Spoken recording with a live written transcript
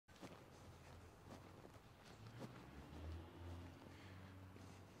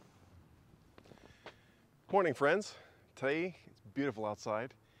Morning, friends. Today it's beautiful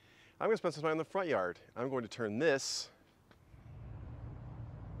outside. I'm going to spend some time in the front yard. I'm going to turn this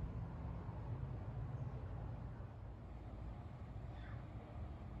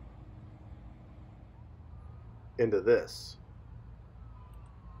into this.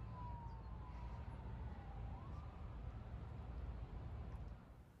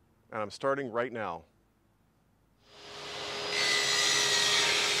 And I'm starting right now.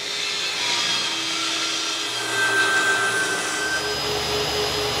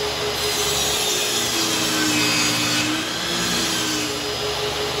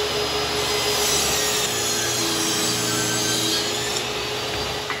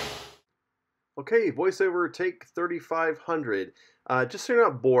 Okay, voiceover take 3500. Just so you're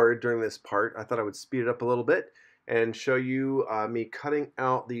not bored during this part, I thought I would speed it up a little bit and show you me cutting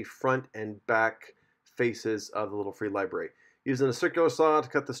out the front and back faces of the little free library. Using a circular saw to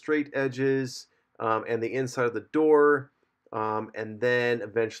cut the straight edges and the inside of the door, and then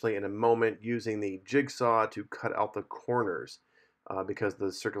eventually in a moment using the jigsaw to cut out the corners because the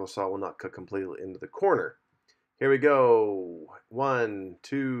circular saw will not cut completely into the corner. Here we go. 1,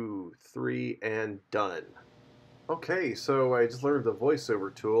 2, 3, and done. Okay, so I just learned the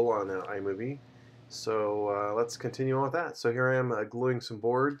voiceover tool on iMovie. So let's continue on with that. So here I am gluing some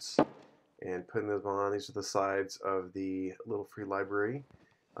boards and putting them on. These are the sides of the little free library.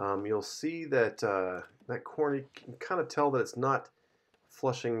 You'll see that that corner, you can kind of tell that it's not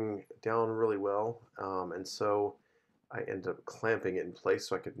flushing down really well. And so I ended up clamping it in place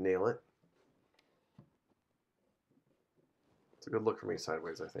so I could nail it. It's a good look for me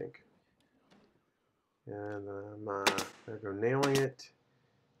sideways, I think. And there we go, nailing it.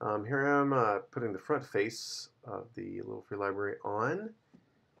 Here I am putting the front face of the little free library on.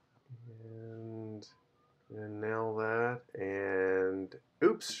 And nail that. And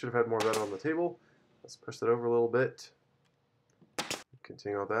oops, should have had more of that on the table. Let's push that over a little bit.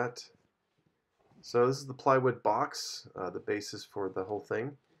 Continue on that. So this is the plywood box, the basis for the whole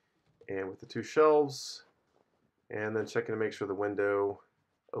thing. And with the two shelves. And then checking to make sure the window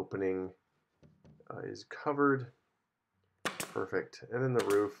opening is covered. Perfect. And then the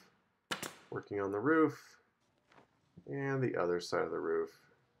roof, working on the roof and the other side of the roof.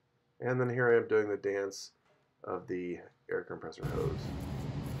 And then here I am doing the dance of the air compressor hose.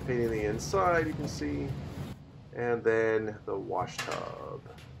 Painting the inside, you can see, and then the wash tub.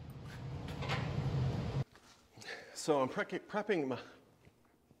 So I'm prepping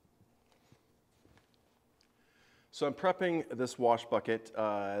this wash bucket.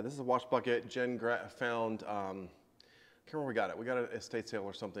 This is a wash bucket Jen found, I can't remember where we got it. We got it at a estate sale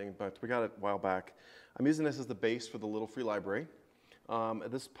or something, but we got it a while back. I'm using this as the base for the little free library.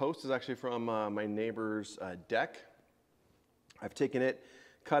 This post is actually from my neighbor's deck. I've taken it,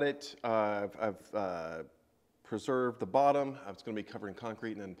 cut it, I've preserved the bottom. It's going to be covered in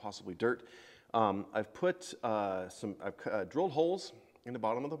concrete and then possibly dirt. I've put I've drilled holes in the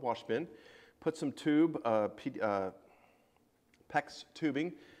bottom of the wash bin. Put some PEX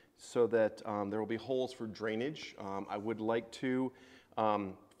tubing so that there will be holes for drainage. I would like to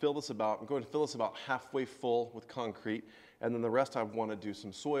I'm going to fill this about halfway full with concrete, and then the rest I want to do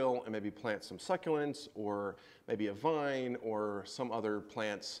some soil and maybe plant some succulents or maybe a vine or some other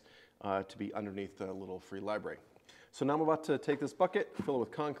plants to be underneath the little free library. So now I'm about to take this bucket, fill it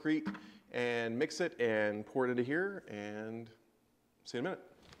with concrete, and mix it and pour it into here, and see you in a minute.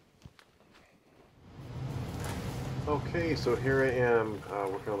 Okay, so here I am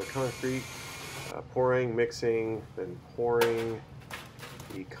working on the concrete, pouring, mixing, then pouring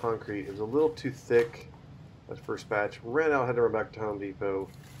the concrete. It was a little too thick that first batch. Ran out, had to run back to Home Depot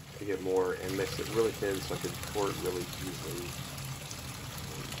to get more and mix it really thin so I could pour it really easily.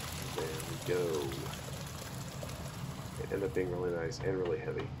 There we go. It ended up being really nice and really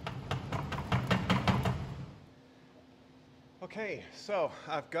heavy. Okay, so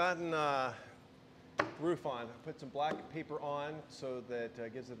I've gotten roof on. I put some black paper on so that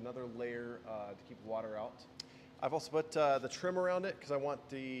gives it another layer to keep water out. I've also put the trim around it because I want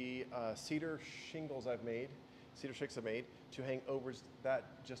the cedar shingles cedar sticks I've made to hang over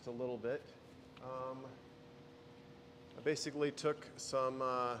that just a little bit. I basically took some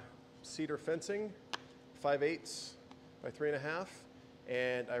cedar fencing, 5/8 by 3.5,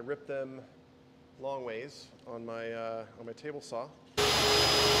 and I ripped them long ways on my table saw.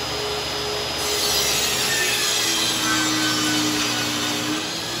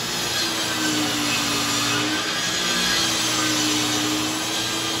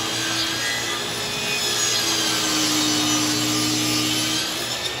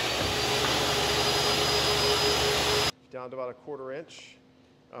 Down to about 1/4 inch,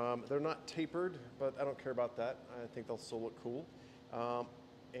 They're not tapered, but I don't care about that. I think they'll still look cool. I'm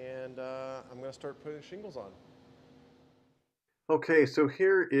going to start putting shingles on. Okay, so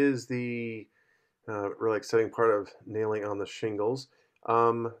here is the really exciting part of nailing on the shingles.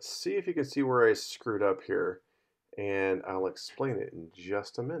 See if you can see where I screwed up here, and I'll explain it in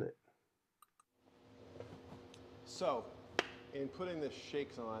just a minute. So, in putting the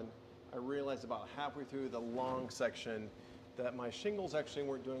shakes on, I realized about halfway through the long section that my shingles actually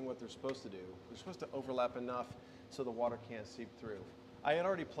weren't doing what they're supposed to do. They're supposed to overlap enough so the water can't seep through. I had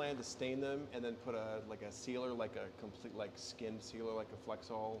already planned to stain them and then put a sealer, like a complete skin sealer, like a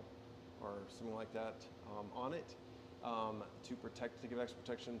Flexol or something like that on it to give it extra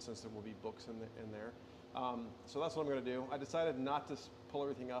protection, since there will be books in there. So that's what I'm going to do. I decided not to pull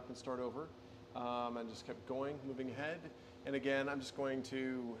everything up and start over. And just kept going, moving ahead. And again, I'm just going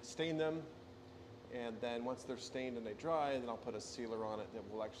to stain them, and then once they're stained and they dry, then I'll put a sealer on it that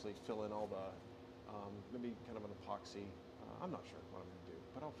will actually fill in all the, maybe kind of an epoxy. I'm not sure what I'm going to do,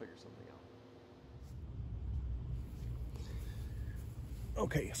 but I'll figure something out.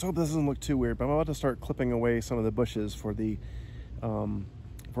 Okay, so I hope this doesn't look too weird, but I'm about to start clipping away some of the bushes for the, where I'm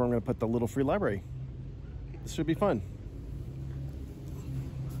going to put the little free library. This should be fun.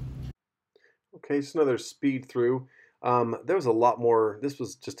 Okay, just another speed through. There was a lot more. This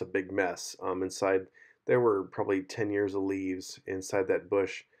was just a big mess inside. There were probably 10 years of leaves inside that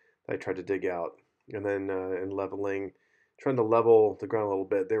bush that I tried to dig out. And then in leveling, trying to level the ground a little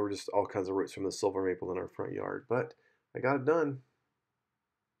bit, there were just all kinds of roots from the silver maple in our front yard. But I got it done.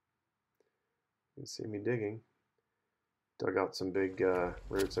 You can see me digging. Dug out some big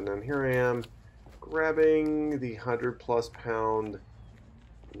roots, and then here I am grabbing the 100+ pound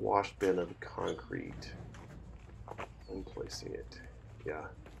wash bin of concrete and placing it. Yeah,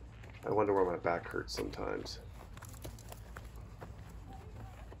 I wonder where my back hurts sometimes.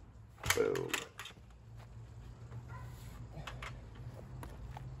 Boom.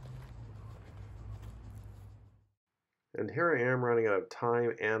 And here I am running out of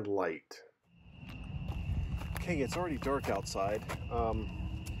time and light. Okay, it's already dark outside,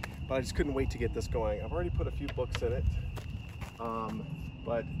 but I just couldn't wait to get this going. I've already put a few books in it.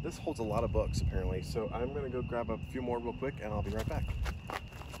 But this holds a lot of books apparently, so I'm going to go grab a few more real quick and I'll be right back.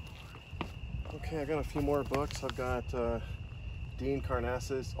 Okay, I got a few more books. I've got Dean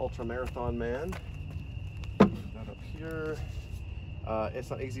Karnassus, Ultra Marathon Man. That up here.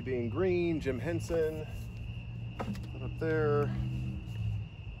 It's Not Easy Being Green, Jim Henson. That up there.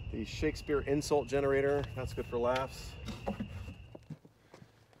 The Shakespeare Insult Generator, that's good for laughs.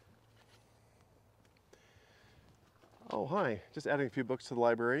 Oh, hi. Just adding a few books to the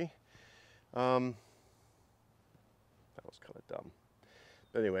library. That was kind of dumb.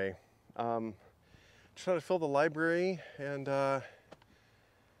 But anyway, try to fill the library and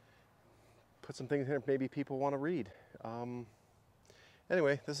put some things in here maybe people want to read.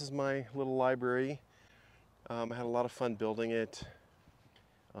 Anyway, this is my little library. I had a lot of fun building it.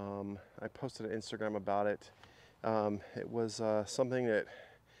 I posted on Instagram about it. It was something that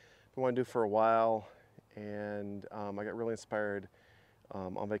we wanted to do for a while. And I got really inspired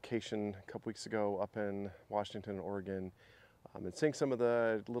on vacation a couple weeks ago up in Washington and Oregon, and seeing some of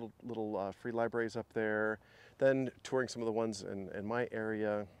the little free libraries up there, then touring some of the ones in my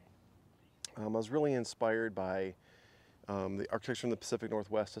area. I was really inspired by the architecture in the Pacific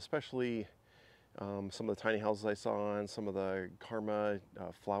Northwest, especially some of the tiny houses I saw and some of the Karma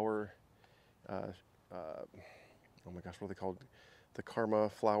flower, oh my gosh, what are they called? The Karma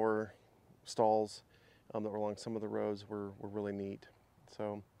flower stalls that were along some of the roads were really neat.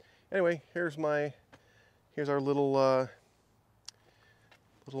 So anyway, here's our little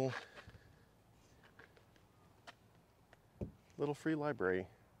free library.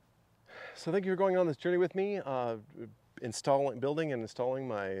 So thank you for going on this journey with me, building and installing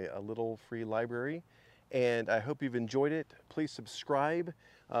my little free library. And I hope you've enjoyed it. Please subscribe.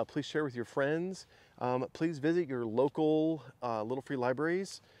 Please share with your friends. Please visit your local little free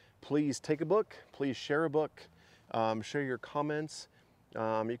libraries. Please take a book, please share a book, share your comments.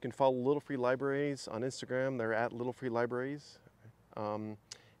 You can follow Little Free Libraries on Instagram. They're at Little Free Libraries. And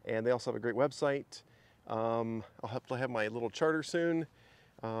they also have a great website. I'll have to have my little charter soon,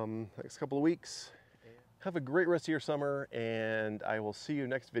 next couple of weeks. Have a great rest of your summer, and I will see you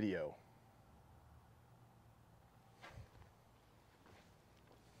next video.